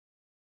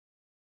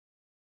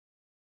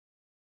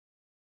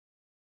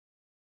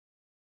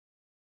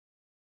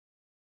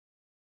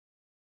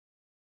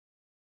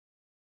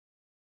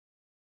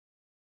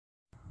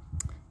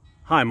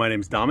Hi, my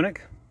name's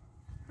Dominic.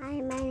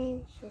 Hi, my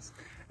name is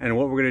Tristan. And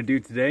what we're going to do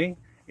today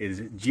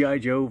is G.I.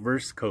 Joe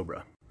versus Cobra.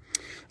 All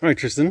right,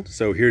 Tristan,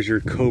 so here's your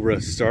Cobra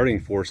starting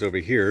force over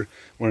here.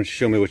 Why don't you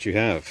show me what you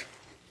have?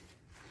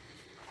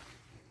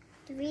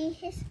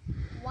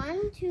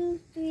 1, 2,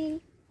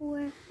 3,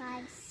 4,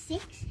 5,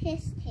 6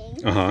 his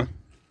tanks.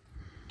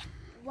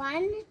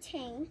 1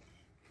 tank.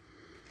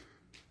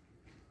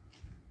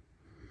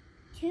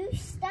 2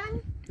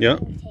 stun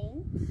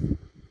tanks.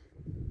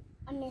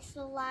 A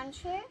missile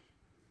launcher.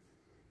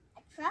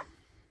 A truck.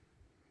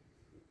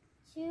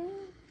 2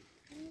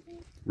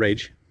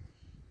 Rage.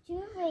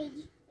 2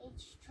 rage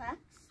trucks.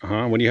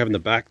 What do you have in the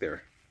back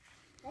there?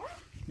 There?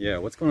 Yeah,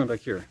 what's going on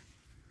back here?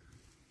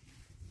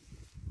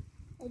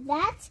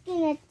 That's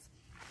gonna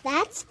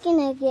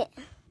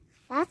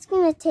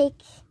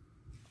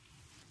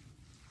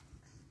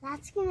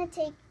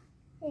take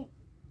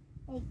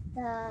like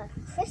the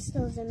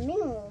crystals and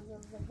minerals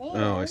over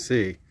there. Oh, I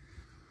see.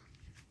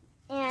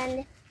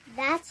 And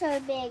that's our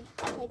big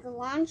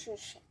launcher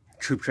ship.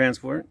 Troop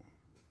transport.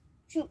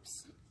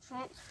 Troops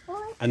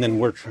transport. And then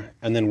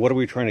what are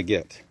we trying to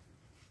get?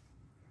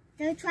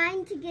 They're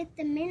trying to get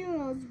the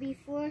minerals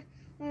before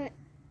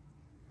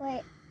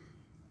where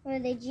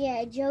the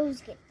G.I. Joes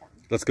get them.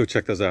 Let's go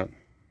check those out.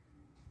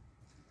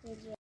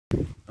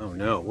 Oh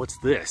no, what's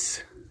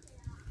this?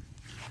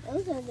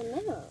 Those are the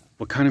minerals.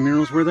 What kind of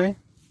minerals were they?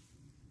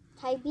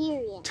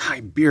 Tiberium.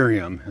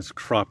 Tiberium has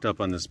cropped up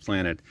on this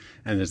planet.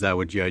 And is that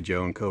what G.I.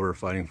 Joe and Cobra are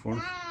fighting for?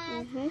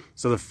 Mm-hmm.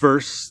 So the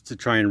first to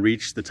try and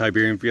reach the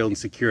Tiberium field and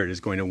secure it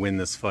is going to win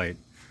this fight.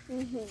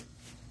 Mm-hmm.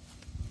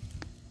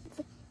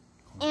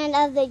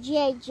 And the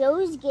G.I.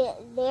 Joes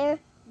they're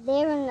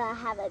gonna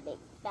have a big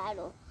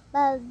battle.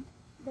 But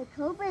the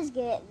Cobras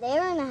they're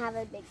gonna have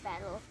a big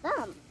battle with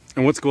them.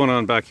 And what's going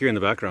on back here in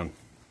the background?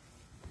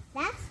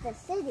 That's the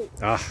city.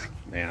 Ah,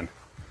 man.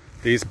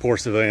 These poor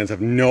civilians have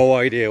no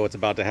idea what's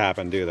about to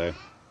happen, do they?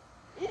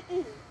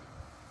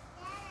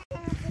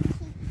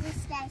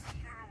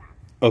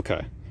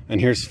 Okay. And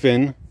here's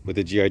Finn with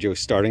the G.I. Joe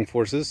starting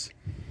forces.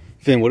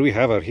 Finn, what do we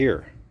have out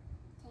here?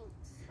 Tanks.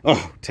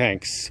 Oh,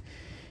 tanks.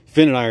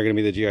 Finn and I are going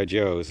to be the G.I.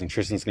 Joes, and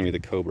Tristan's going to be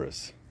the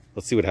Cobras.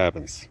 Let's see what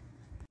happens.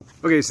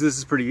 Okay, so this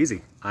is pretty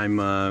easy. I'm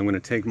going to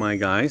take my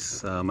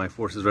guys, my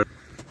forces.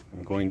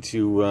 I'm going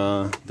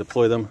to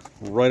deploy them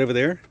right over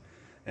there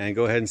and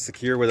go ahead and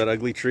secure where that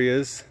ugly tree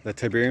is, that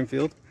Tiberium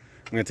field.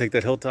 I'm going to take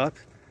that hilltop,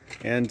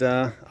 and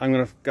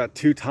got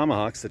 2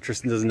 tomahawks that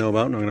Tristan doesn't know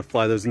about, and I'm going to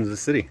fly those into the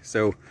city.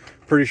 So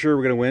pretty sure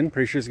we're going to win.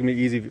 Pretty sure it's going to be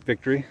an easy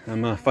victory.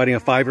 I'm fighting a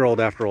 5-year-old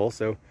after all,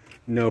 so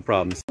no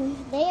problems.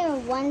 They are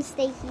 1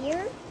 stay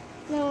here.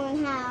 No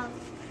one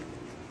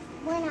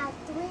have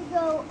 3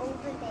 go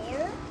over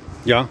there.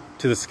 Yeah,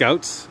 to the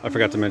scouts. I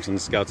forgot to mention the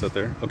scouts out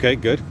there. Okay,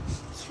 good.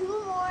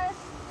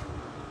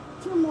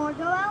 2 more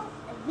go out.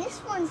 This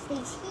one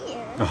stays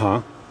here.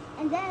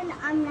 And then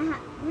I'm gonna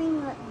bring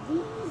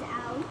these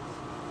out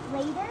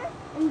later,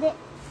 and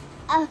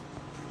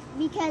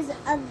because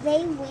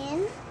they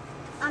win,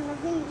 I'm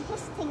gonna bring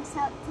his tanks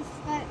out to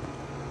start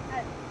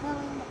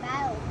going the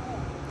battle.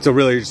 So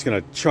really, you're just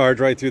gonna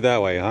charge right through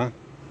that way, huh?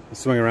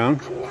 Swing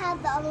around. I'm gonna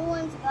have the other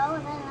ones go,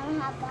 and then I'm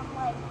gonna have them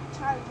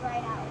charge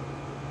right out.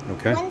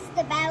 Okay. Once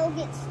the battle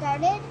gets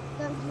started,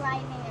 they're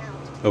driving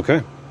out.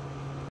 Okay.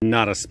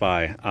 Not a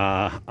spy.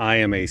 I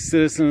am a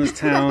citizen of this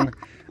town.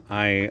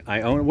 I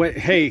own. Wait,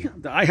 hey,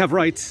 I have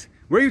rights.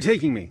 Where are you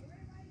taking me?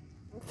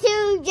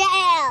 To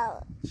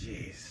jail.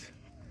 Jeez,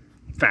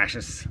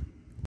 fascists.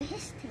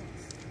 His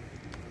tanks.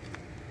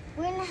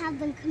 We're gonna have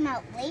them come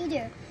out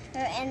later,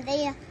 and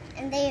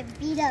they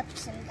beat up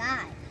some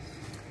guy.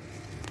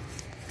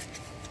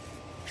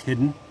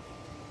 Hidden.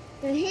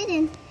 They're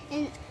hidden,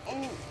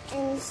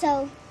 and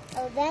so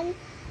then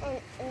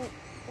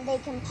they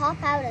can pop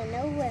out of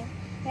nowhere,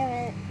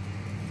 and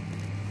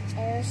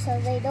so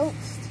they don't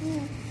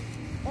see,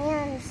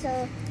 and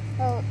so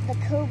the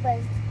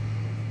Cobras,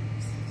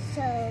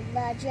 so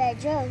the G.I.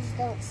 Joes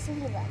don't see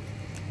them.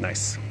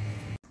 Nice.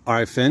 All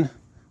right, Finn,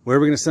 where are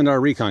we going to send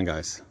our recon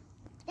guys?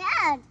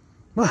 Dad,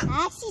 What?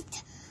 I actually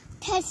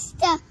touched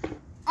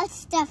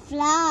the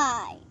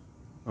fly.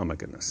 Oh my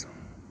goodness.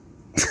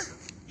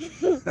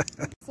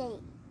 See.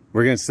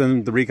 We're going to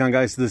send the recon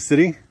guys to the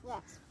city?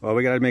 Yes. Well,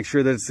 we got to make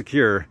sure that it's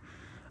secure.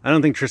 I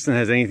don't think Tristan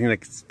has anything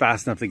that's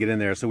fast enough to get in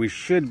there, so we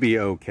should be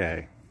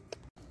okay.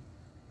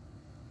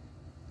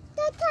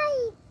 The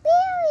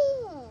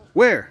Tiberium.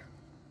 Where?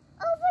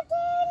 Over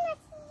there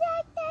next to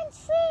that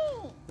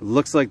tree. It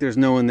looks like there's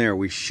no one there.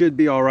 We should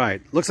be all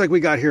right. Looks like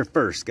we got here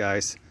first,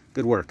 guys.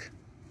 Good work.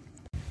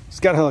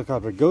 Scout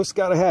helicopter, go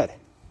scout ahead.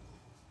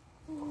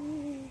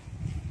 We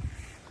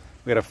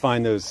got to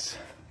find those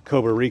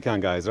Cobra recon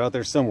guys. They're out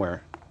there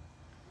somewhere.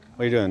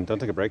 What are you doing? Don't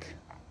take a break.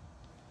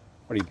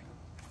 What are you...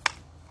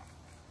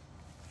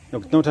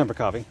 No time for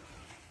coffee.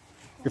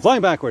 You're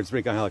flying backwards,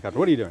 recon helicopter.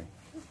 What are you doing?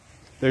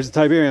 There's the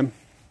Tiberium.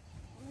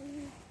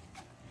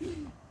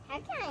 How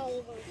can I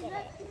even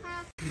get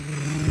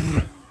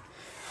it?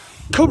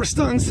 Cobra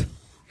stuns.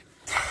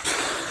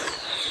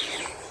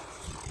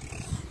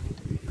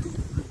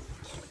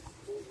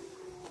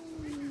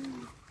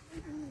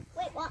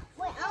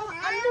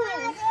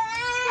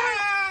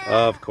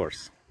 Of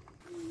course.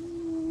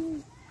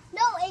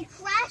 No, it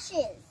crashes.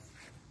 It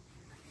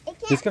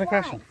can't He's gonna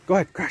crash him. Go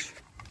ahead, crash.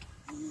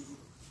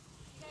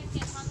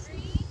 Get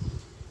hungry,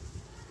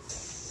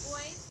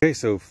 boys? Okay,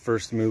 so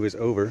first move is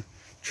over.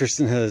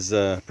 Tristan has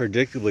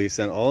predictably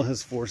sent all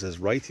his forces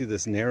right through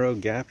this narrow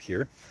gap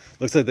here.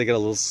 Looks like they got a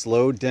little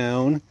slowed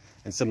down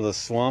and some of the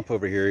swamp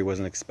over here he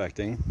wasn't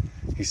expecting.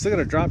 He's still got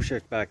a drop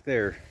ship back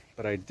there,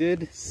 but I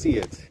did see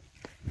it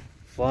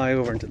fly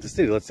over into the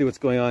city. Let's see what's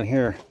going on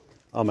here.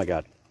 Oh my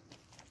God.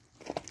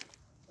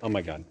 Oh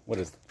my God.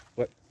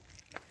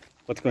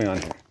 What's going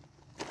on here?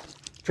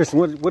 Tristan,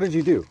 what did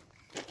you do?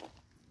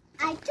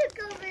 I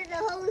took over the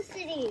whole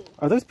city.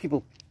 Are those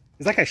people,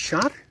 is that guy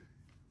shot?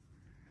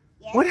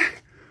 Yeah.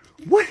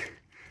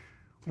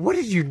 What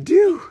did you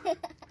do?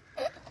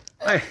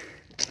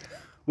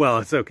 Well,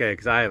 it's okay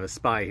because I have a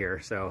spy here,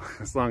 so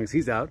as long as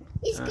he's out.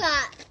 He's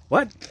caught.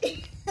 What?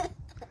 I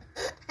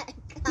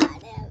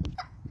got him.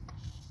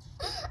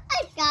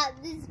 I got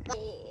this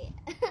baby.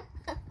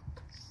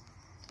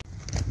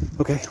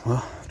 Okay,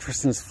 well,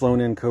 Tristan's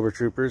flown in Cobra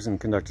troopers and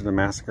conducted a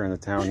massacre in the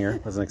town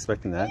here. Wasn't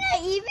expecting that. And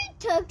I even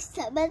took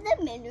some of the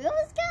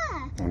minerals,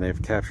 guys. And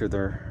they've captured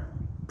their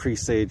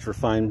presage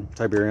refined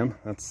Tiberium.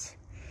 That's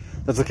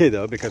okay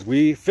though, because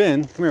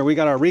Finn, come here, we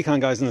got our recon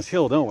guys in this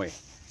hill, don't we?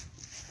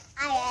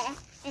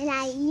 And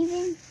I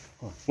even...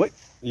 What?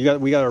 We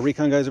got our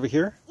recon guys over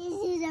here? This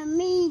is a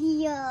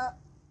media.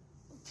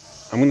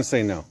 I'm gonna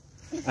say no.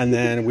 And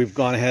then we've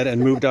gone ahead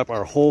and moved up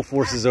our whole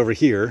forces over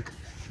here.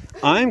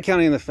 I'm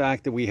counting on the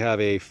fact that we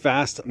have a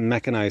fast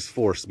mechanized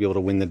force to be able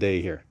to win the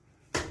day here.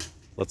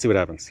 Let's see what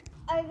happens.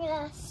 I'm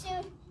gonna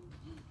soon...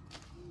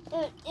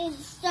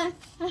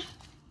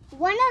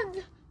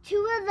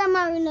 Two of them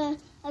are gonna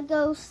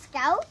go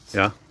scout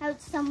out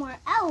somewhere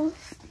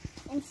else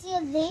and see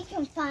if they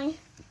can find...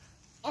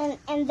 And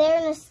they're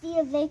gonna see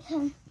if they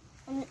can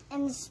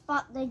and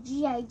spot the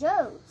GI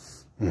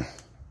Joes.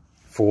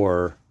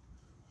 For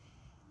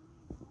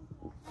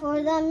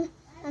them,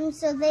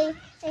 so they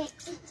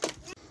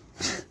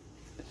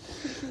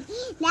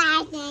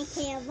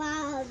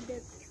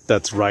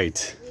That's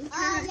right. Yeah,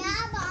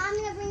 but I'm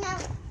gonna bring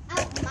out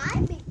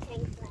my big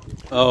tank then.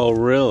 Oh,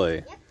 really?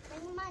 Yep,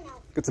 bring mine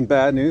out. Got some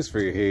bad news for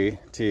you,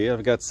 T.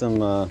 I've got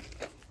some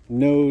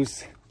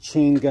nose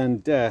chain gun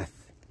death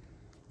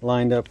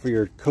lined up for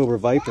your Cobra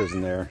Vipers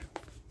in there.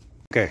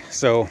 Okay,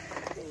 so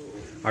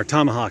our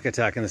tomahawk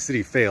attack in the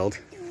city failed,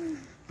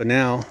 but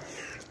now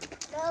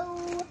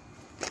Go.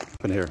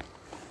 Up in here.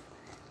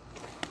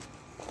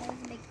 That was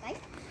a big fight.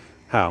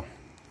 How?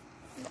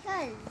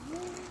 Because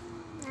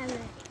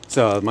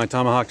So my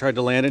tomahawk tried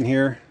to land in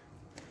here,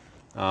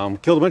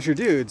 killed a bunch of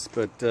dudes,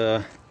 but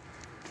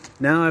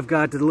now I've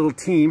got the little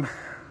team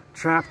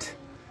trapped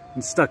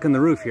and stuck in the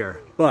roof here.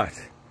 But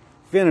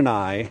Finn and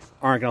I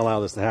aren't gonna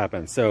allow this to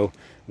happen. So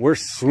we're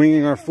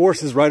swinging our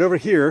forces right over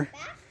here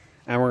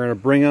and we're gonna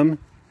bring them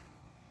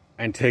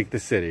and take the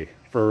city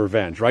for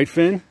revenge. Right,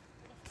 Finn?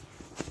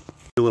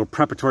 A little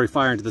preparatory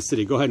fire into the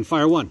city. Go ahead and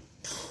fire one.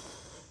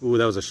 Ooh,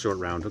 that was a short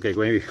round. Okay,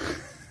 maybe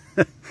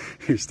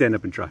you stand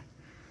up and try.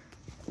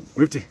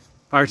 Move to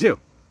fire two.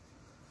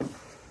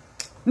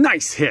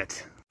 Nice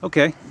hit.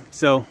 Okay,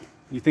 so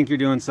you think you're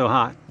doing so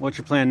hot. What's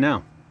your plan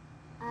now?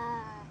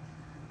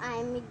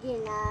 I'm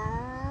gonna...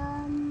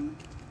 I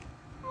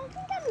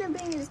think I'm gonna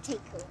bring this tank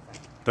over.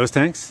 Those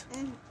tanks?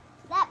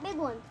 That big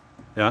one.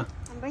 Yeah?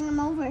 I'll bring them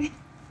over.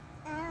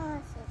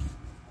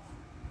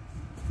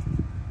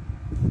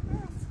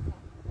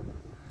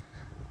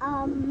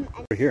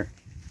 Over here.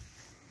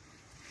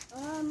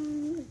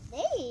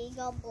 They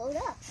got blown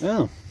up.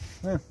 Oh,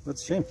 yeah,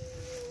 that's a shame.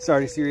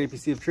 Sorry to see your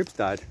APC of troops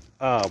died.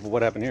 But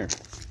what happened here?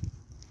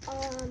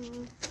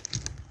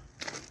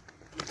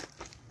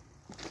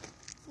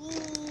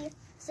 We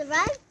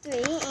survived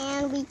 3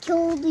 and we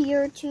killed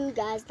your 2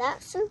 guys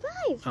that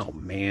survived. Oh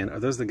man, are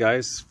those the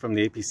guys from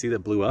the APC that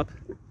blew up?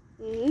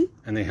 Mm-hmm.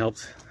 And they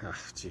helped? Oh,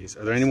 jeez.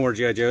 Are there any more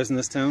GI Joes in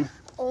this town?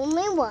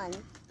 Only one.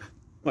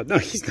 Well, no,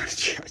 he's not a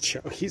GI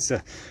Joe. He's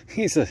a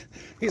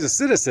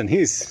citizen.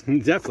 He's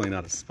definitely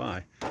not a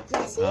spy.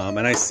 Yes, And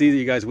I see that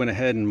you guys went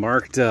ahead and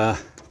marked the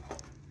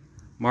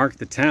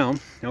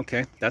town.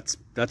 Okay, that's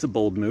a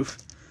bold move.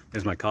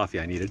 There's my coffee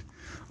I needed.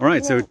 All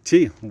right, so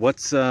T,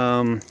 what's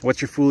your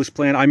foolish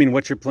plan? I mean,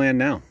 what's your plan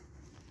now?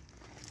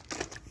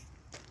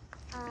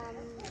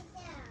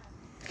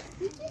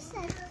 You just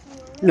said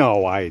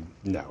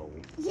No.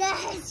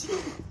 yes.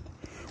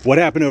 What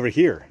happened over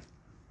here?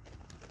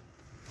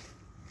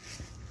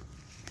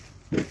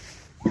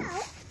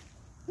 Well,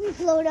 we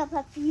blowed up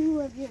a few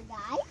of your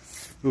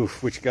guys.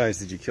 Oof, which guys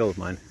did you kill of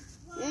mine?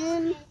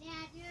 Um,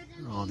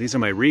 Oh, these are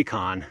my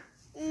recon.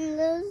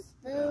 those.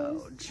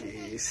 Oh,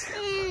 jeez.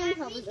 And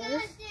probably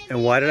those.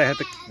 And why did I have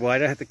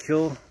to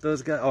kill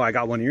those guys? Oh, I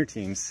got one of your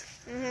teams.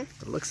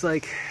 It looks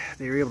like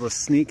they were able to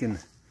sneak and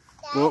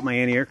blow up my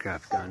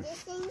anti-aircraft gun.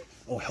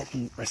 Oh, help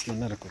me rescue a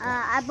medical gun.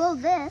 I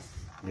built this.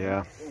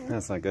 Yeah,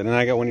 that's not good. And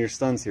I got one of your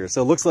stuns here.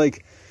 So it looks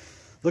like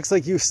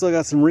you've still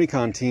got some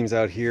recon teams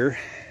out here.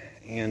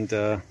 And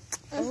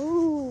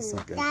Ooh. That's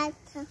not good. Dad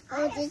to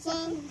hold the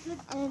thing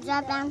and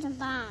drop down some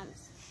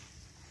bombs.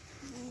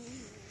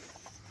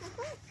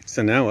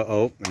 So now,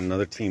 oh,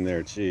 another team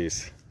there.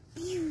 Jeez.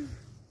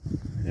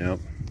 Yep.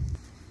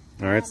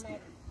 All right.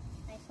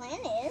 My plan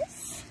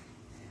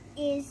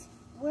is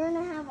we're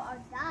gonna have our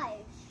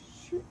guys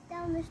shoot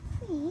down this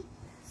tree,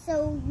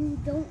 so you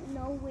don't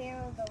know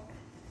where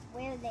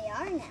they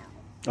are now.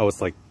 Oh,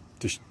 it's like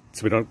just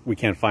so we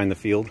can't find the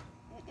field.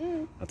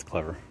 That's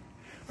clever.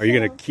 Are you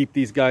gonna keep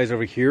these guys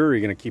over here, or are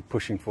you gonna keep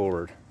pushing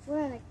forward?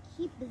 We're gonna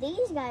keep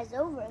these guys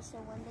over, so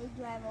when they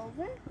drive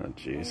over, oh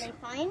jeez, when they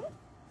find,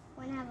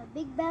 we're gonna have a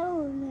big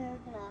battle, and they're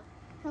gonna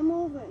come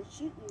over and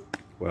shoot you.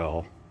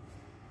 Well,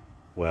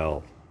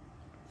 will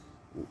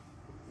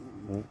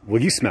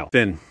you smell?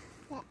 Finn,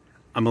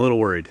 I'm a little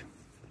worried.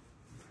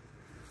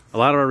 A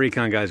lot of our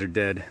recon guys are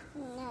dead.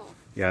 No.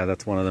 Yeah,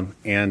 that's one of them.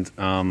 And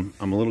I'm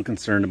a little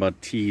concerned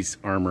about T's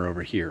armor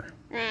over here.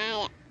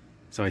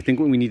 So I think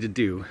what we need to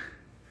do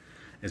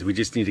is we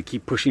just need to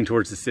keep pushing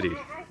towards the city.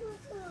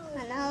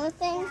 Another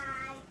thing,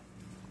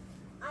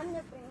 I'm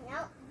gonna bring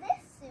out this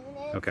soon,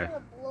 and okay. It's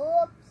gonna blow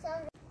up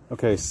some.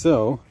 Okay,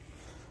 so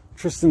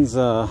Tristan's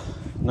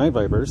night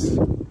vipers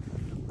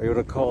are able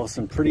to call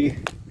some pretty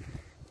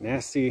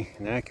nasty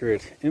and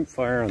accurate imp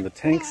fire on the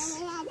tanks,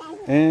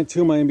 and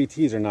 2 of my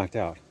MBTs are knocked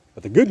out.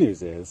 But the good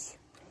news is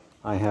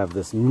I have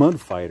this mud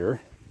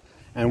fighter,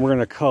 and we're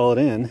gonna call it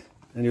in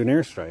and do an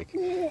airstrike.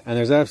 And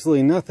there's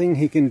absolutely nothing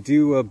he can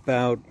do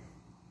about,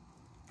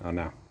 oh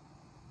no.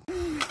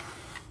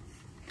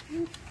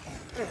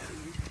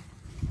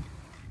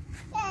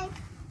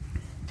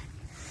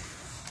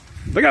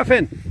 Look out,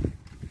 Finn.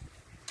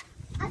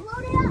 I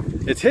loaded up.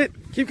 It's hit.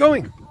 Keep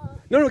going.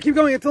 No, keep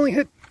going. It's only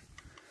hit.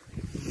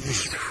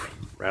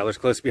 Rattler's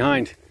close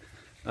behind.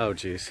 Oh,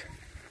 geez.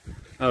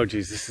 Oh,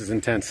 geez. This is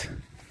intense.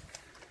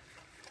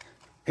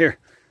 Here.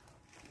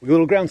 A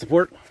little ground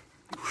support.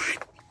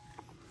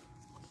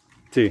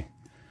 T.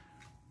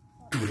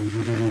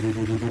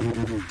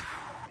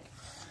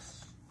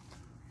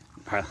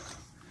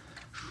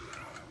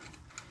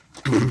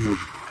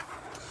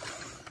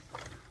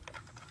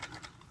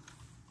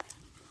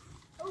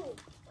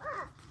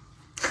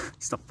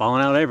 Stuff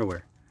falling out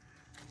everywhere.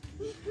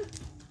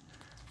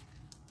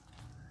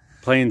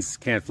 Planes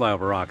can't fly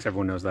over rocks.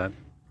 Everyone knows that.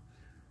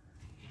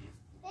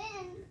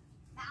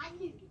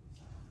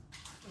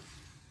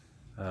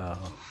 Oh.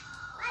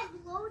 I've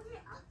loaded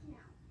it up now.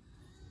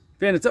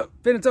 Finn,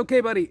 it's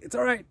okay, buddy. It's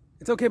all right.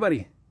 It's okay,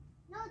 buddy.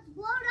 No, it's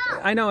blown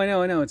up. I know.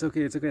 It's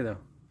okay. It's okay though.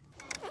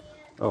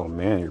 Oh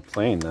man, your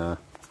plane.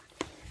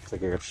 Looks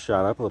like I got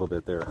shot up a little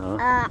bit there,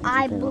 huh?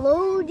 I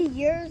blowed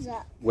yours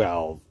up.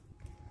 Well.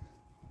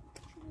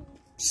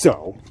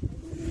 So.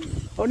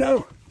 Oh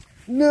no!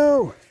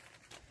 No!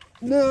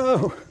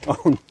 No!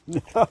 Oh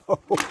no!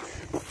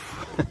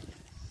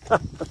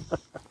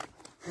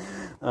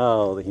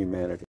 Oh, the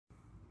humanity.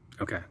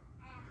 Okay,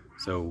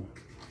 so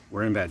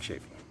we're in bad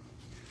shape.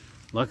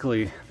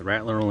 Luckily, the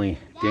Rattler only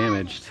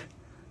damaged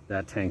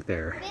that tank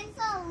there,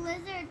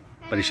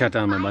 but he shot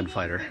down my mud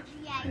fighter,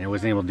 and I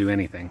wasn't able to do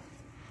anything.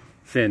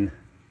 Finn,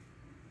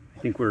 I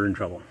think we're in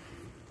trouble.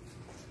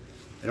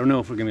 I don't know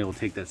if we're gonna be able to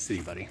take that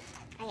city, buddy.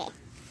 Okay.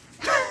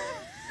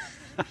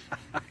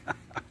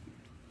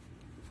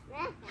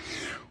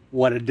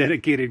 What a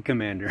dedicated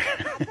commander.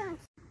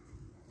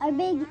 Our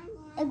big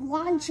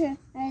launcher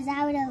is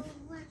out of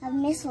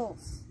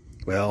missiles.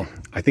 Well,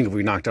 I think if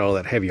we knocked out all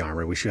that heavy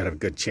armor, we should have a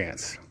good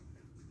chance.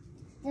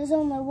 There's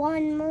only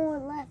one more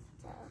left,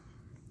 though.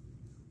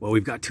 Well,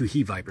 we've got 2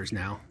 He Vipers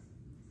now.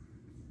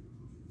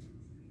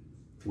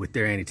 With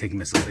their anti-tank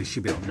missiles, they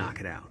should be able to knock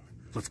it out.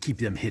 Let's keep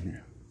them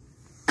hidden.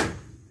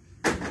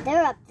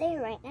 They're up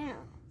there right now.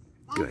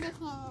 Good.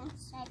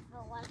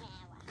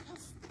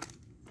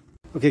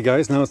 Okay,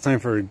 guys, now it's time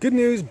for good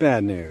news,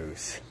 bad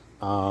news.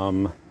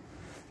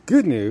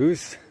 Good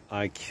news,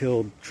 I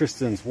killed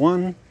Tristan's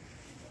 1,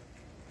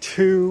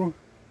 2,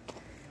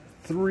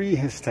 3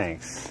 his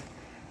tanks.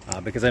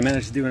 Because I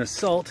managed to do an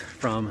assault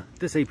from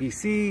this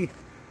APC,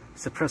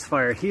 suppress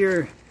fire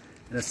here,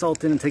 and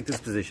assault in and take this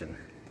position.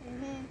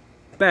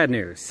 Bad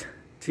news.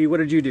 T, what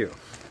did you do?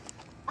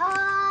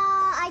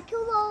 I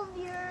killed all of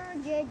your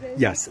JJs.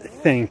 Yes,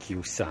 thank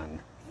you, son.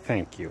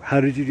 Thank you. How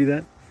did you do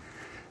that?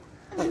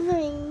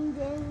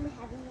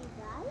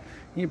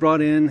 He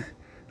brought in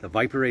the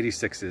Viper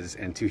 86s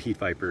and 2 Heat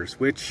Vipers,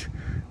 which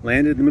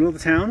landed in the middle of the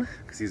town,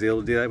 because he's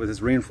able to do that with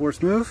his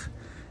reinforced move,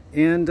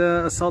 and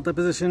assault that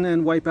position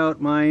and wipe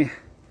out my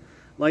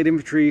light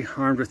infantry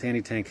armed with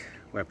anti-tank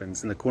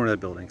weapons in the corner of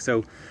that building.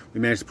 So we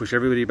managed to push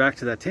everybody back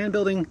to that tan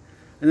building,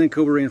 and then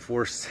Cobra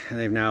reinforced, and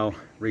they've now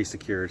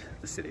re-secured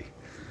the city.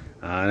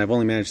 And I've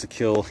only managed to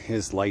kill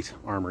his light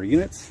armor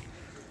units.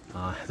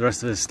 The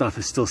rest of his stuff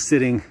is still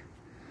sitting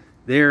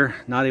there,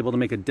 not able to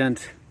make a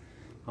dent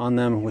on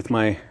them with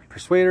my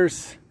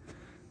persuaders.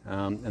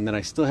 And then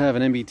I still have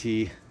an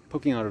MBT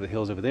poking out of the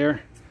hills over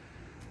there,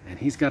 and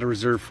he's got a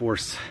reserve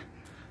force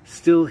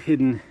still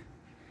hidden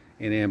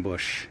in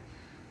ambush.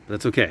 But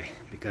that's okay,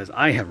 because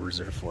I have a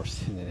reserve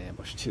force in an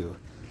ambush too,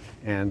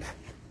 and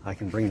I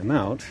can bring them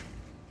out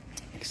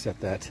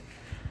except that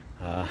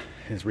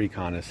his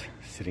recon is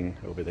sitting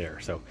over there.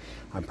 So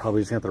I'm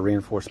probably just gonna have to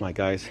reinforce my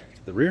guys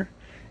to the rear,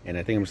 and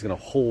I think I'm just gonna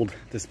hold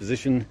this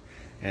position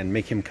and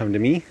make him come to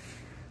me,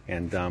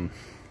 and we'll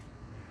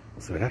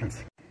see what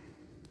happens.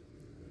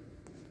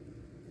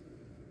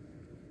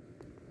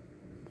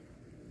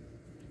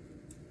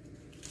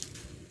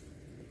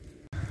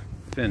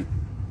 Finn,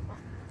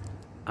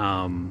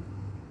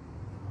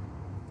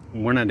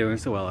 we're not doing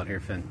so well out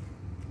here, Finn.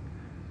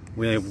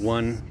 We only have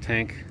one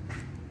tank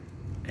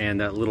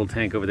and that little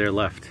tank over there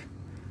left.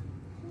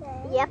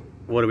 Yep.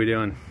 What are we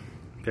doing,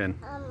 Finn?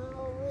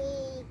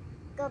 We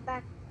go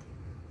back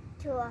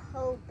to a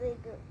whole big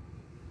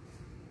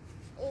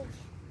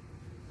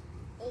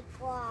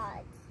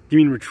quad. You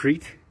mean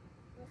retreat?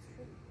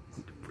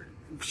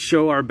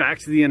 Show our back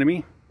to the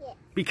enemy? Yes.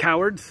 Be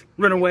cowards?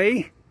 Run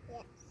away?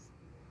 Yes.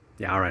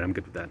 Yeah, all right, I'm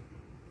good with that.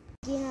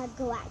 Do not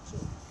go at you.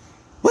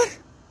 What?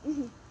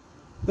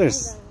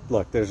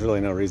 Look, there's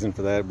really no reason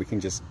for that. We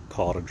can just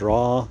call it a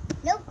draw.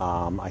 Nope.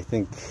 I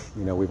think,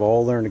 you know, we've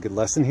all learned a good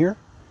lesson here.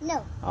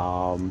 No.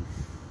 No.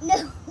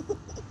 No.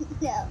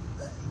 No.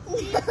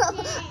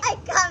 I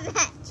come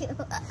at you.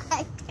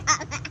 I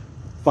come at you.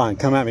 Fine,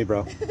 come at me,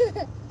 bro.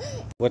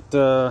 What,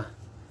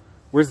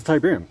 where's the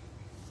Tiberium?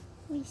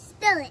 We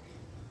stole it.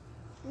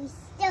 We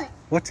stole it.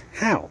 What?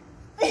 How?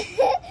 The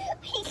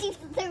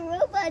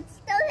robot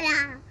stole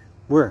it.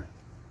 Where?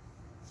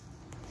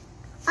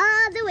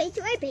 The way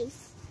to our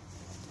base.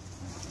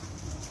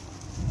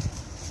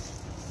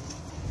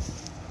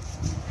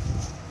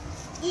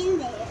 In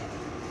there.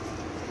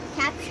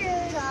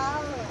 Captured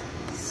all of it.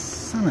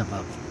 Son of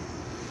a...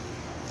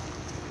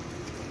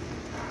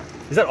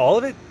 Is that all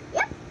of it?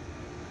 Yep.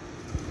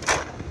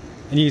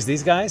 And you use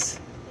these guys?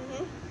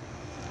 Mm-hmm.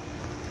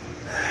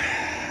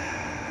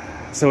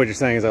 So what you're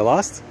saying is I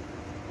lost?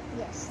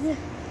 Yes.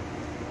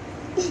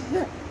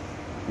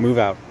 Move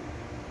out.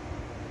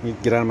 You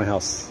get out of my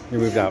house. You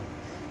moved out.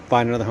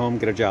 Find another home,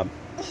 get a job.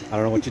 I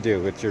don't know what you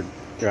do, but you're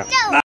out.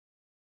 No.